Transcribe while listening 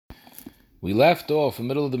We left off in the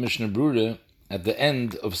middle of the Mishnah Brura at the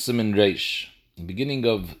end of Siman Reish, the beginning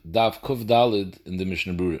of Daf Kuf Dalid in the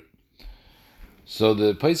Mishnah Brura. So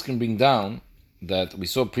the Pais can bring down that we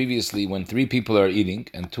saw previously when three people are eating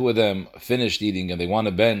and two of them finished eating and they want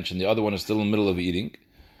a bench and the other one is still in the middle of eating.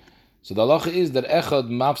 So the halacha is that echad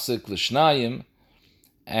mafsik l'shnayim,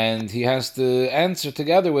 and he has to answer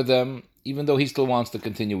together with them even though he still wants to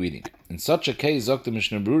continue eating. In such a case, Zok the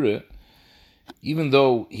Mishnah Brura, even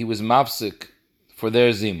though he was mafsik for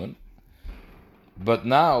their zimun, but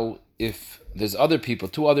now if there's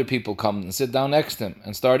two other people come and sit down next to him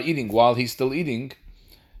and start eating while he's still eating,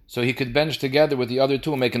 so he could bench together with the other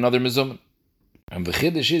two and make another mizum. And the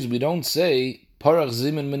chiddush is, we don't say parach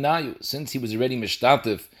zimun menayu, since he was already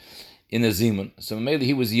mishtatif in a zimun, so maybe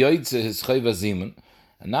he was yoytze his chayva zimun,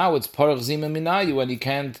 and now it's parach zimun menayu, and he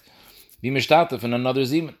can't be mishtatif in another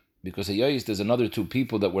zimun, because there's another two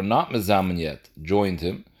people that were not mezamen yet joined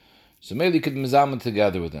him, so maybe he could be mezamen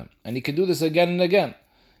together with them, and he could do this again and again.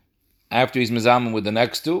 After he's mezamen with the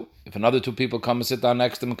next two, if another two people come and sit down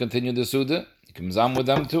next to him and continue the suda, he can mezamen with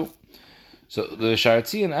them too. So the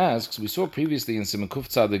Sharatzian asks, we saw previously in Siman Kuf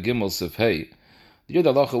the Gimel Sif Hey, the year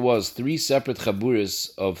the halacha was three separate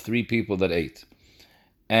chaburis of three people that ate,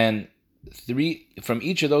 and from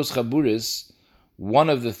each of those chaburis,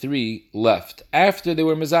 one of the three left after they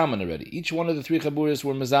were mezamen already. Each one of the three chaburis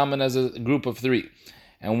were mezamen as a group of three,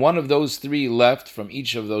 and one of those three left from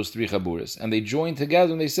each of those three chaburis, and they join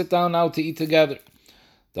together and they sit down now to eat together.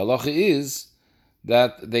 The halacha is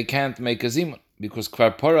that they can't make a zimun because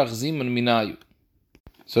kvar parach zimun minayu.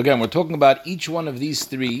 So again, we're talking about each one of these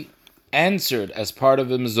three answered as part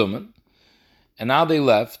of a mezuman, and now they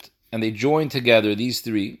left and they joined together, these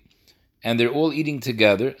three, and they're all eating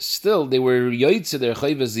together. Still, they were yoytze their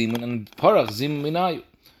chayva zimun and parach zimun minayu.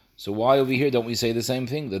 So why over here don't we say the same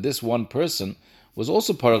thing, that this one person was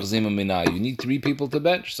also parach zimun minayu? You need three people to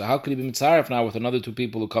bench, so how could he be mitzaref now with another two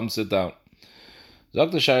people who come sit down?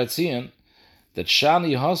 Zok the Sharatzian that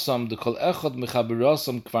shani hasam de kol echad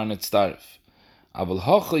mechaberasam kvar netztaref, aval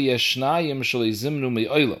hocha yeshnayim shel yizimnu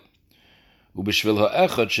me'olam ubishvil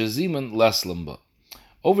ha'echad shezimun leslam ba.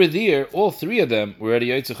 Over there, all three of them were already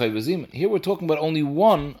yoytze chayva zimun. Here we're talking about only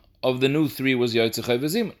one of the new three was yoytze chayva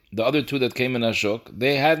zimun. The other two that came in Ashok,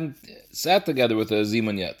 they hadn't sat together with a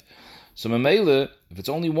zimun yet. So Mamela, if it's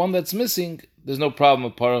only one that's missing, there's no problem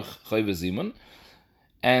with parach chayva zimun.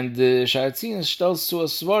 And the Sharatzian shtels to a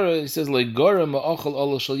svara, he says, Le'gora ma'achal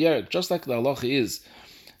ola shel yerek. Just like the halacha is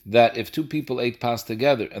that if two people ate pas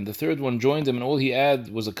together and the third one joined him and all he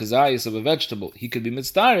had was a kazayis of a vegetable, he could be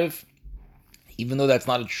mitzdarif, even though that's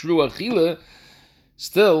not a true achila,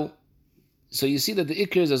 still. So you see that the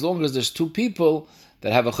ikr is, as long as there's two people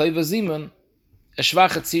that have a chayva zimun, a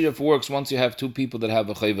shvachat tzirif works once you have two people that have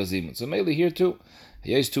a chayva zimun. So mainly here too,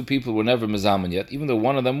 here's two people were never mezamen yet, even though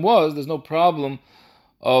one of them was, there's no problem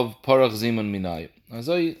of parach zimun minayu.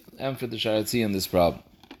 So you answer the Sharatzi in this problem.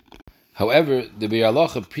 However, the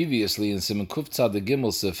Bi'alacha previously in Siman Kuf the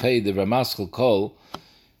Gimel Sif Hey, the Ramaschal Kol,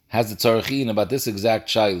 has the tzarachin about this exact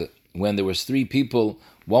shaila. When there was three people,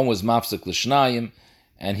 one was mafsik l'shnayim,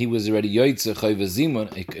 and he was already yoytze chayva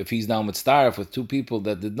zimun. If he's now mitzdaref with two people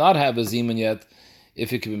that did not have a zimun yet,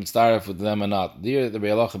 if he could be mitzdaref with them or not. There, the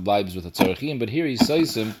Bi'alacha blibes with the tzarachin, but here he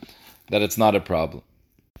says him that it's not a problem.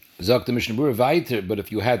 Zok the Mishnah Brura weiter, but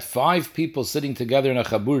if you had five people sitting together in a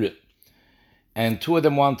chabura, and two of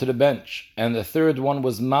them wanted to bench, and the third one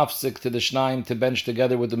was mafsik to the shnayim to bench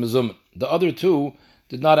together with the mezuman, the other two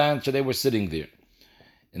did not answer, they were sitting there.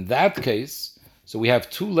 In that case, so we have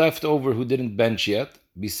two left over who didn't bench yet,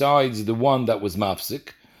 besides the one that was mafsik.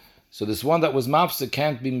 So this one that was mafsik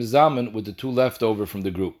can't be mizamen with the two left over from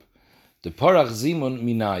the group. The parach zimun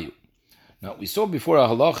minayu. Now we saw before a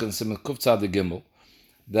halach in Siman Kuf the Gimel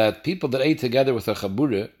that people that ate together with a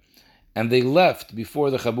chabura and they left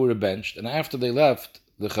before the chabura benched, and after they left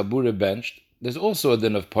the chabura benched, there's also a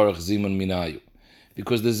din of parach zimun minayu,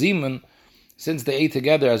 because the zimun, since they ate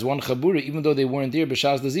together as one chabura, even though they weren't there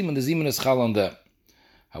b'shas the zimun is chal on them.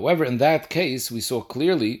 However, in that case, we saw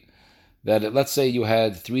clearly that, let's say you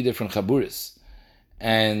had three different chaburas,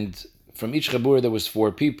 and from each chabura there was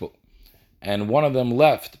four people, and one of them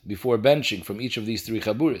left before benching from each of these three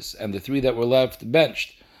chaburas, and the three that were left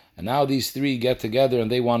benched, and now these three get together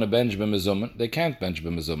and they want to bench b'mezuman. They can't bench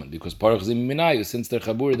b'mezuman because parach zimun minayu, since their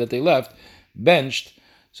chabura that they left benched,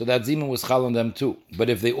 so that zimun was chal on them too. But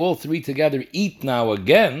if they all three together eat now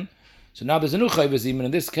again, so now there's a new chayva zimun.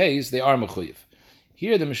 In this case, they are mechuyev.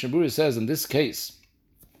 Here the Mishnah Brura says, in this case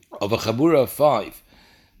of a chabura of five,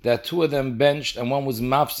 that two of them benched and one was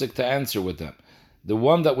mafsik to answer with them. The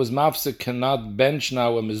one that was mafsik cannot bench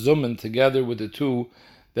now a mezuman together with the two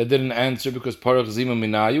that didn't answer because parach zima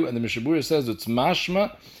minayu, and the Mishnah Berurah says it's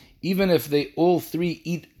mashma, even if they all three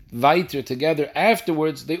eat weiter together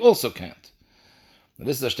afterwards, they also can't. Now,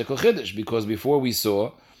 this is a shtekol chiddush, because before we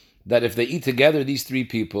saw that if they eat together, these three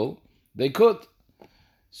people, they could.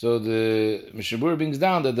 So the Mishnah Berurah brings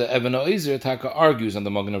down that the Even HaOzer Taka argues on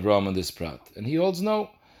the Magen Avraham on this prat, and he holds no,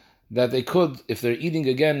 that they could, if they're eating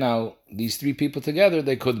again now, these three people together,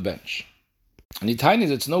 they could bench. And the tiny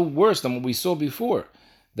is, it's no worse than what we saw before,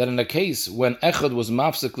 that in a case when Echad was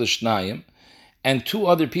mafsik l'shnayim, and two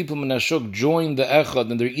other people Menashuk joined the Echad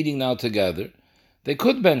and they're eating now together, they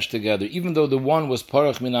could bench together, even though the one was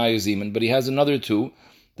parach minay zimun, but he has another two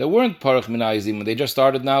that weren't parach minay zimun, they just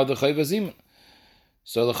started now the chayva zimun.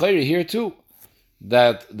 So the chayri here too,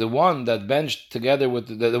 that the one that benched together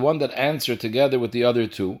with the one that answered together with the other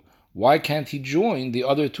two, why can't he join the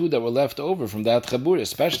other two that were left over from that chabur,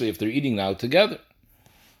 especially if they're eating now together?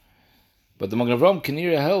 But the Magen Avraham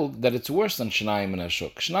Kinira held that it's worse than Shnayim and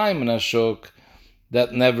Ashuk. Shnayim and Ashuk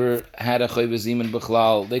that never had a chayva zimun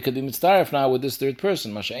b'chlal, they could be mitzdaref now with this third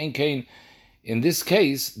person. Masha'en Kain, in this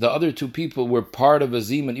case, the other two people were part of a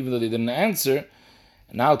zimun even though they didn't answer.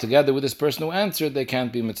 Now together with this person who answered, they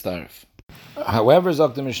can't be mitzdaref. However,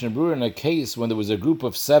 Zok the Mishnah Berurah, in a case when there was a group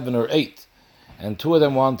of 7 or 8, and two of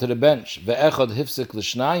them wanted to bench, ve'echad hifsik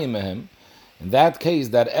l'shnayim mehem, in that case,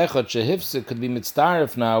 that echad shehifsik could be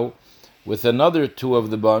mitzdaref now with another two of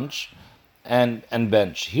the bunch, and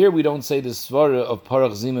bench. Here we don't say the svara of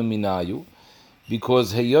parach zima minayu,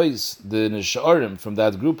 because heyois, the nisharim from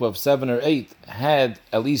that group of 7 or 8, had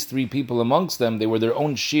at least 3 people amongst them, they were their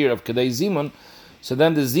own shir of kadei zimun, so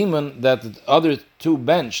then the zimun that the other two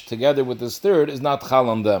bench together with this third is not chal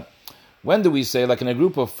on them. When do we say, like in a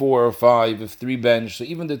group of 4 or 5, if 3 bench, so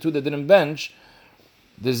even the 2 that didn't bench,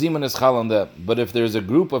 the zimun is chal on them. But if there's a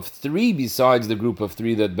group of 3 besides the group of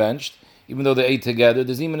 3 that benched, even though they ate together,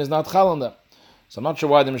 the zimun is not chal on them. So I'm not sure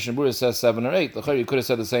why the Mishnah Berurah says 7 or 8. You could have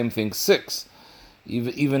said the same thing 6.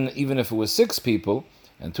 Even if it was 6 people,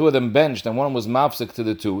 and 2 of them benched, and one was mafsik to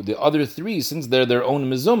the 2, the other 3, since they're their own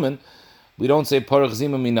mezumin, we don't say parach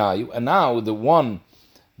zima minayu, and now the one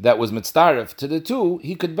that was mitzdaref to the 2,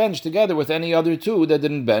 he could bench together with any other 2 that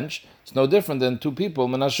didn't bench. It's no different than 2 people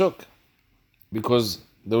menashuk, because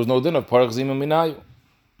there was no din of parach zima minayu.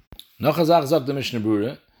 Nachazach zak the Mishnah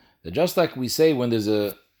Berurah, that just like we say when there's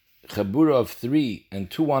a chabura of 3 and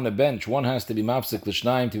 2 on a bench, one has to be mafsik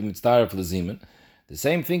l'shnayim to be mitzdaref l'zimun. The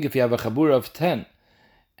same thing if you have a chabura of 10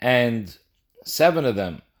 and 7 of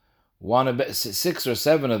them, 6 or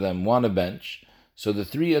 7 of them want a bench, so the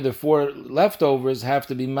 3 or the 4 leftovers have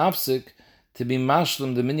to be mafsik to be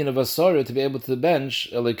mashlim, the minion of asara, to be able to bench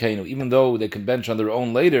elikeinu. Even though they can bench on their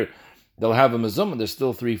own later, they'll have a mezum, there's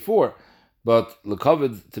still 3, 4. But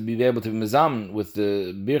l'kovid, to be able to be mezam with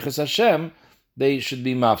the birchas Hashem, they should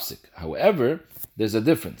be mafsik. However, there's a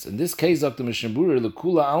difference. In this case, up to Mishnah Berurah,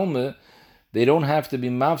 l'kula alme, they don't have to be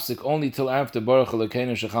mafsik only till after Baruch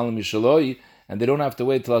Elokeinu Shechalim Yishaloi, and they don't have to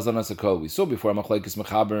wait till Hazanas HaKol. We saw before Machlekes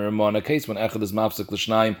Mechaber and Ramah, in a case when Echad is mafsik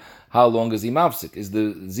l'shnayim, how long is he mafsik? Is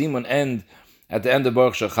the zimun end at the end of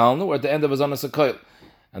Baruch Shechalnu or at the end of Hazanas HaKol?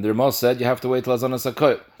 And the Ramah said you have to wait till Hazanas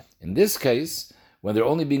HaKol. In this case, when they're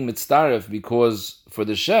only being mitzdaref because for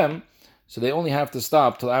the Shem, so they only have to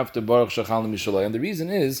stop till after Baruch Shechalnu Mishalai. And the reason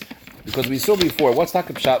is because we saw before, what's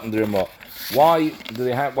Takab Shat in the Ramah? Why does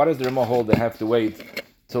the Ramah hold they have to wait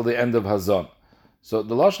till the end of Hazan? So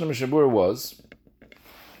the Lashon of Mishnah Berurah was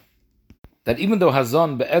that even though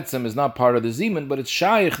Hazan be'etzem is not part of the Zimun, but it's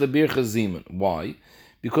Shaykh the Birchas Zimun. Why?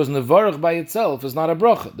 Because Nevarach by itself is not a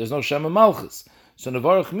bracha. There's no Shem Malchus. So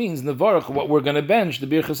Nevarach means Nevarach, what we're going to bench, the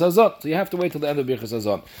Birchas Hazan. So you have to wait till the end of Birchas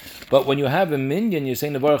Hazan. But when you have a minyan, you say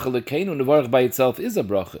Nevarach Elokeinu, Nevarach by itself is a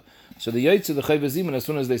bracha. So the Yaitzu, the Chayva Zimun, as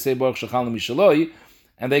soon as they say Baruch Shechalnu Mishaloi,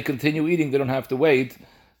 and they continue eating, they don't have to wait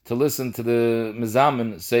to listen to the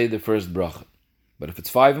Mezamin say the first bracha. But if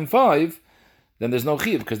it's 5 and 5, then there's no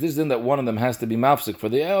chiyuv, because this is in that one of them has to be mafsik. For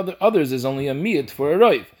the others is only a miyat for a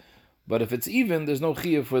roiv. But if it's even, there's no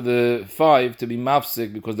chiyuv for the 5 to be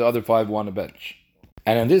mafsik because the other 5 want a bench.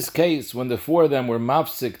 And in this case, when the 4 of them were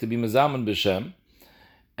mafsik to be mezaman b'shem,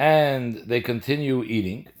 and they continue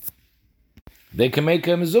eating, they can make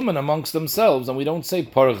a mezuman amongst themselves, and we don't say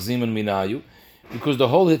parach zimun minayu, because the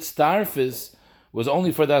whole hitztarfis was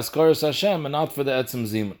only for the askaras Hashem and not for the etzem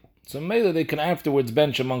zimun. So maybe they can afterwards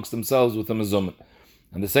bench amongst themselves with a mezuman.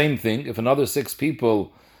 And the same thing, if another 6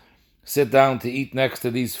 people sit down to eat next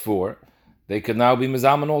to these 4, they could now be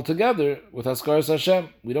mezaman all together with askaras Hashem.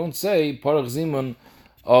 We don't say parach zimun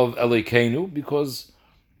of Elokeinu, because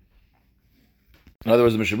in other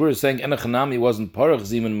words, the Mishnah Berurah is saying Enochanami wasn't parach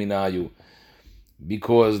zimun minayu,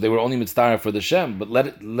 because they were only mitzvah for the Shem. But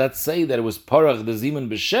let's say that it was parach the zimun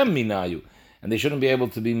b'Shem minayu, and they shouldn't be able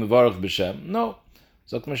to be mevarach b'Shem. No.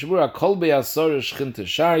 So kol be'asor shchinte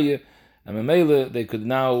sharye, and memele they could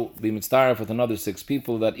now be mitzvah with another 6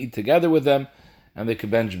 people that eat together with them, and they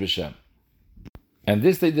could bench b'Shem. And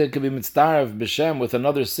this they could be mitzvah b'Shem with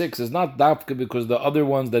another 6 is not dafka because the other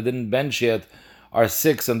ones that didn't bench yet are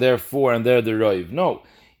 6 and they're 4 and they're the roiv. No.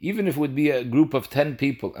 Even if it would be a group of 10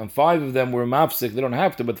 people and 5 of them were mafsik, they don't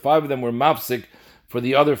have to, but 5 of them were mafsik for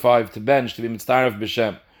the other 5 to bench, to be mitzvah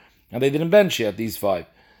b'Shem. And they didn't bench yet, these 5.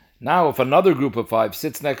 Now, if another group of 5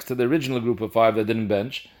 sits next to the original group of 5 that didn't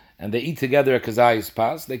bench, and they eat together a kazayis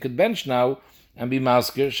pas, they could bench now and be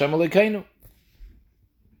masker Shem Alekeinu.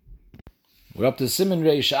 We're up to Siman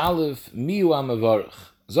Reish Aleph, Miu HaMevarach.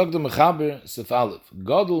 Zog the Mechaber, Sif Aleph.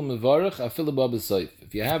 Godel Mevarach, Afilu Ba B'Seif.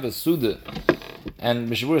 If you have a Suda, and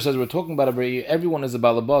Mishabur says we're talking about everyone is a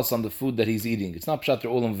balabas on the food that he's eating. It's not pshat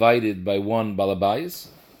they're all invited by one balabayas.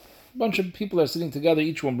 A bunch of people are sitting together,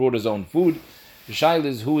 each one brought his own food. The shail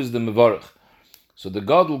is who is the mevarach. So the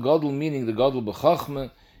Godel meaning the Godel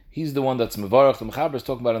b'chachma, he's the one that's mevarach. The Mechaber is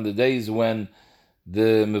talking about in the days when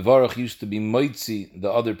the mevarach used to be moitzi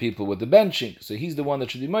the other people with the benching. So he's the one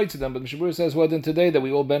that should be moitzi them. But Mishabur says, well then today that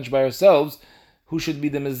we all bench by ourselves, who should be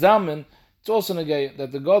the mezamen? It's also negay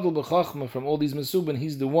that the Godel b'chachma from all these mesubin,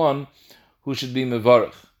 he's the one who should be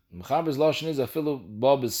mevarach. Mechaber's lashon is afilu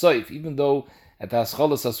ba b'seif, even though at the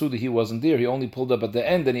Haschalas Asudi he wasn't there, he only pulled up at the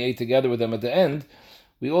end and he ate together with them at the end,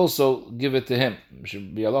 we also give it to him.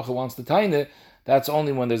 Bialacha wants to taine, that's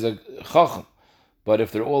only when there's a chacham. But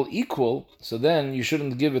if they're all equal, so then you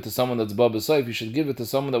shouldn't give it to someone that's ba b'seif, you should give it to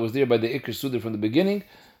someone that was there by the Iker Suda from the beginning,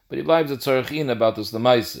 but he lives at Tzarachin about this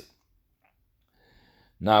Lamaisa.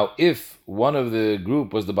 Now, if one of the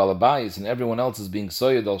group was the balabayis and everyone else is being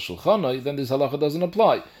soyed al shulchanoi, then this halacha doesn't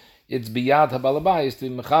apply. It's biyad ha-balabayis to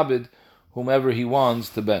be mechabed whomever he wants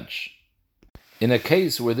to bench. In a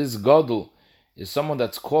case where this godel is someone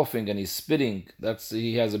that's coughing and he's spitting,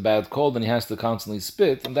 he has a bad cold and he has to constantly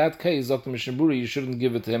spit, in that case, Dr. Mishnaburi, you shouldn't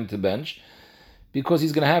give it to him to bench, because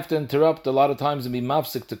he's going to have to interrupt a lot of times and be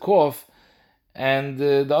mafsik to cough, and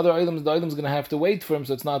the other items going to have to wait for him,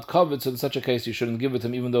 so it's not covered. So in such a case, you shouldn't give it to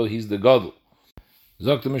him, even though he's the gadol.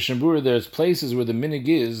 Zok the Mishnah Berurah, there's places where the minig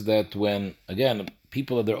is that when, again,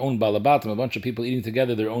 people have their own balabatim, a bunch of people eating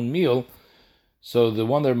together their own meal, so the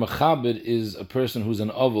one they're mechabed is a person who's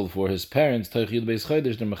an oval for his parents, Toich Yud Beis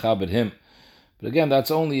Chodesh, they're mechabed him. But again, that's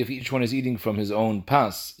only if each one is eating from his own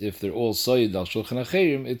pas. If they're all soyed al shulchan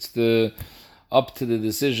acherim, it's up to the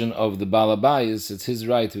decision of the balabayis, it's his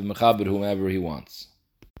right to be mechaber whomever he wants.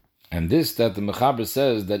 And this, that the mechaber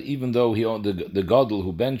says that even though the gadol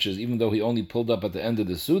who benches, even though he only pulled up at the end of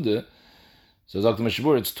the suda, so Dr.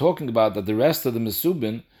 Mishabur, it's talking about that the rest of the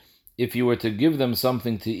mesubin, if you were to give them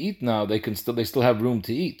something to eat now, they still have room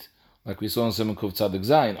to eat, like we saw in Siman Kuf Tzadik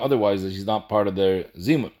Zayin. Otherwise, he's not part of their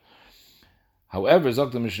zimun. However,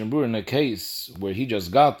 Zok the Mishnah Berurah, in a case where he just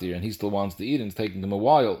got there and he still wants to eat and it's taking him a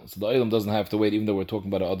while, so the Eilam doesn't have to wait, even though we're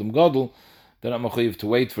talking about Adam Gadol, they're not mechuyev to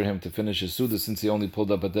wait for him to finish his Suda since he only pulled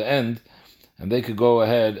up at the end, and they could go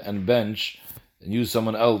ahead and bench and use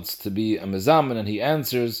someone else to be a mezamen, and he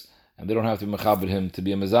answers, and they don't have to mechaber him to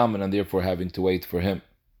be a mezamen, and therefore having to wait for him.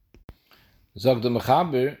 Zok the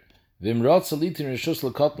Mechaber, V'imrat salitin rishus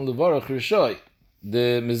l'katan levarach rishoy.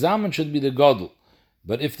 The mezamen should be the Gadol.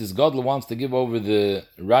 But if this gadol wants to give over the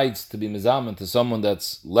rights to be mezamen to someone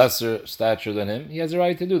that's lesser stature than him, he has a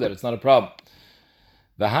right to do that. It's not a problem.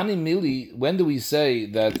 V'hani mili, when do we say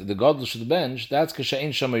that the gadol should bench? That's k'she'ein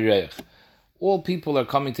shamay reich. All people are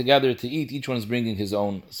coming together to eat. Each one is bringing his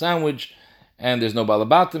own sandwich, and there's no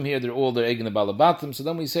balabatim here. They're egging the balabatim. So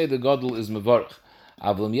then we say the gadol is mevarach.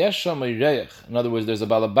 Avlam yesh shamay reich. In other words, there's a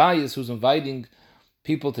balabayis who's inviting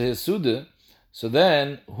people to his suda. So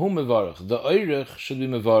then, who mevarach? The oirich should be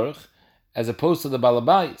mevarach, as opposed to the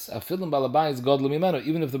balabayis. Afilin balabayis gadol mimeno.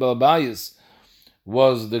 Even if the balabayis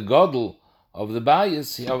was the gadol of the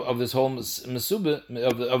bayis of this whole mesuba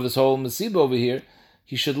of this whole mesiba over here,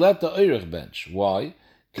 he should let the oirich bench. Why?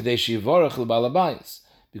 Kedei shivarach the balabayis.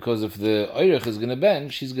 Because if the oirich is going to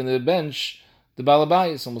bench, he's going to bench the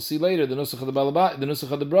balabayis, and we'll see later the nusach of the balabayis, the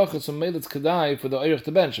nusach of the bracha. So maybe it's kedai for the oirich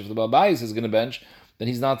to bench. If the balabayis is going to bench, then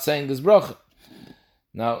he's not saying this bracha.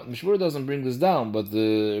 Now, Mishmur doesn't bring this down, but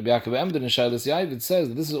the Rabbi Yaakov Emden in Shailas Yavid says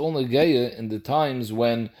that this is only geya in the times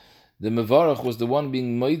when the Mevarach was the one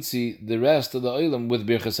being moitzi the rest of the Olam with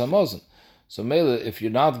Birchas HaMazon. So, Mele, if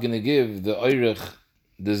you're not going to give the Oirich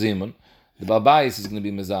the Zimun, the Balbayis is going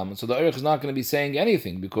to be Mezaman. So the Oirich is not going to be saying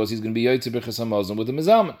anything because he's going to be Yoitzi Birchas HaMazon with the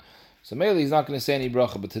Mezaman. So, Mele, he's not going to say any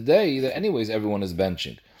bracha. But today, that anyways, everyone is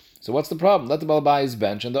benching. So what's the problem? Let the Balabayas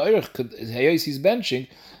bench, and the Oirich could, he's benching,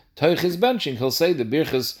 Toich is benching, he'll say the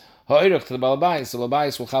Birchas Ha'oirich to the Balabayas, so the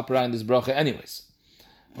Balabayas will chop around this bracha anyways.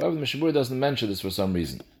 However, the Mishnah Berurah doesn't mention this for some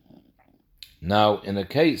reason. Now, in a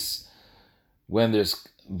case when there's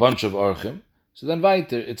a bunch of Orchim, so then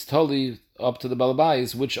weiter, it's totally up to the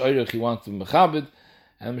Balabayas which Oirich he wants to be Mechabed,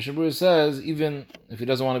 and Mishnah Berurah says, even if he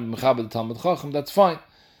doesn't want to be Mechabed the Talmud Chacham, that's fine.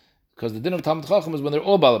 Because the din of Talmud Chacham is when they're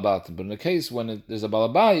all Balabatim. But in a case when there's a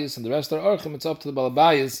Balabayas and the rest are Orchim, it's up to the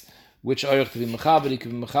Balabayas which Oirich to be Mechabed. He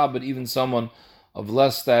can be Mechabed even someone of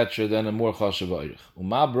less stature than a more Chashav Oirich.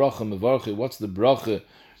 Uma bracha mevarchi, what's the bracha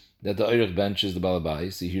that the Oirich benches the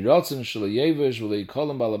Balabayas? Hiratzen shalayevish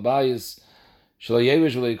v'leikolam Balabayas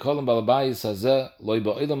shalayevish v'leikolam Balabayas hazeh loy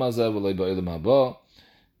ba'olam hazeh v'loy ba'olam haba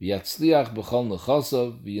v'yatzliach b'chol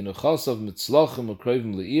nechasav v'yinechasav mitzlachim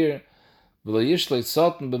u'kroivim le'ir v'lo yishleit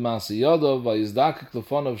soten b'masi yodov v'yizdakik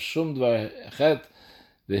lefonov shum dvar chet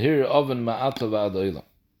v'hir oven ma'ata v'ad oilam.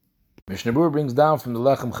 Mishnah Berurah brings down from the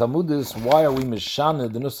Lechem Chamudis, why are we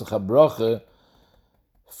Mishana the Nusach HaBracha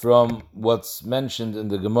from what's mentioned in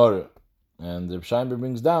the Gemara? And the Sheinberg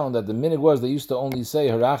brings down that the minig was they used to only say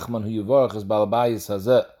Harachman hu Yuvarach is Balabayas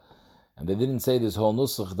Hazeh, and they didn't say this whole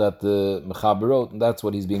Nusach that the Mechaber wrote, and that's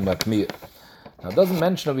what he's being Matmiyah. Now it doesn't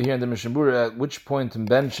mention over here in the Mishnah Berurah at which point in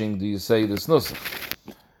benching do you say this Nusach.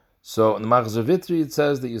 So in the Machzor Vitri it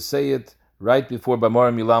says that you say it right before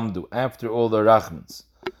Bamorim Yilamdu, after all the Rachmans.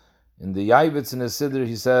 In the Yavitz in the Siddur,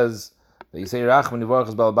 he says that you say Rachman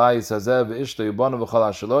Yivarachas Balabayis Hazeh v'ishto Yibonu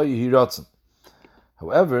v'chol ha'shaloi Yihiratzen.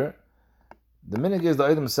 However, the minig is the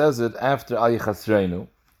item says it after Al Yichasreinu,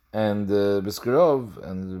 and Biskarov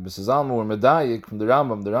and Bisazalma were Medayik from the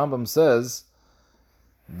Rambam. The Rambam says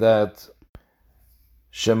that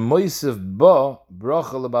Shemoisiv Ba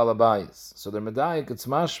Bracha LeBalabayis. So the Medayik, it's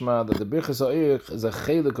mashma that the Birchas Ha'oirich is a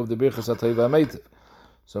chelik of the Birchas HaTeiva HaMeitiv.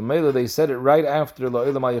 So Mela, they said it right after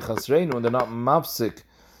La'olam HaYichasreinu, and they're not mafsik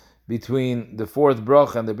between the fourth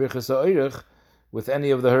bracha and the Birchas Ha'oirich with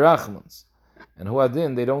any of the Harachmans. And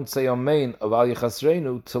Huadin, they don't say Amen of Al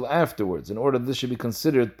Yichasreinu till afterwards, in order that this should be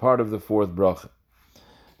considered part of the fourth bracha.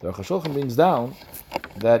 The Aruch HaShulchan brings down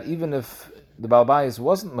that even if the Balabayas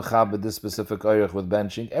wasn't Mechabed this specific Oirich with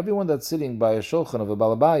benching, everyone that's sitting by a Shulchan of a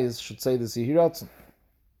Balabayas should say the Sihiratzen.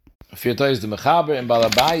 Firta is the Mechaber and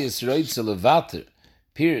Balabayas Reitze Levater.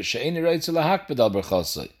 Pirish she'eni reitzel lahakbed al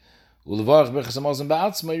berchasai ulevarach berchas hamazon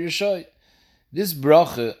ba'atzma yirshai. This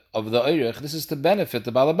bracha of the Oirich, this is to benefit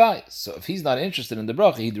the Balabayas. So if he's not interested in the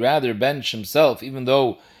bracha, he'd rather bench himself, even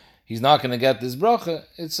though he's not going to get this bracha.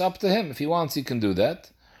 It's up to him. If he wants, he can do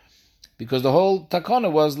that, because the whole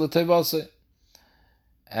takana was l'tevasei.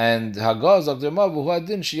 And hagaz agdermavu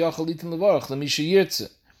huadin sheyachal itin levarach lemisha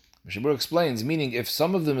yirtze. Mishnah Berurah explains, meaning if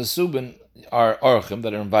some of the mesubin are orchim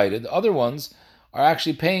that are invited, the other ones are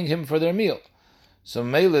actually paying him for their meal. So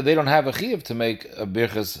Mele, they don't have a chiyuv to make a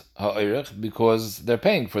birchas ha'oirich because they're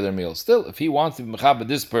paying for their meal. Still, if he wants to be mechabed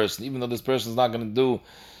this person, even though this person is not going to do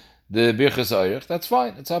the birchas ha'oirich, that's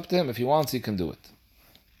fine. It's up to him. If he wants, he can do it.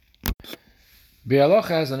 Bir Halacha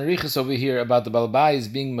has an arichas over here about the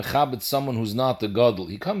Balabayas being mechabed someone who's not the gadol.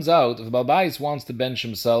 He comes out, if the Balabayas wants to bench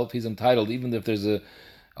himself, he's entitled, even if there's a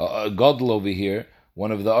gadol over here,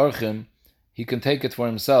 one of the archim, he can take it for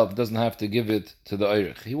himself, doesn't have to give it to the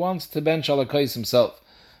Oirich. He wants to bench alakais himself.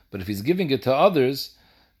 But if he's giving it to others,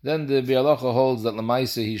 then the Bir Halacha holds that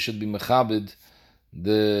Lamaisa he should be mechabed,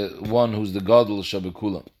 the one who's the gadol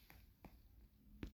shabekulam.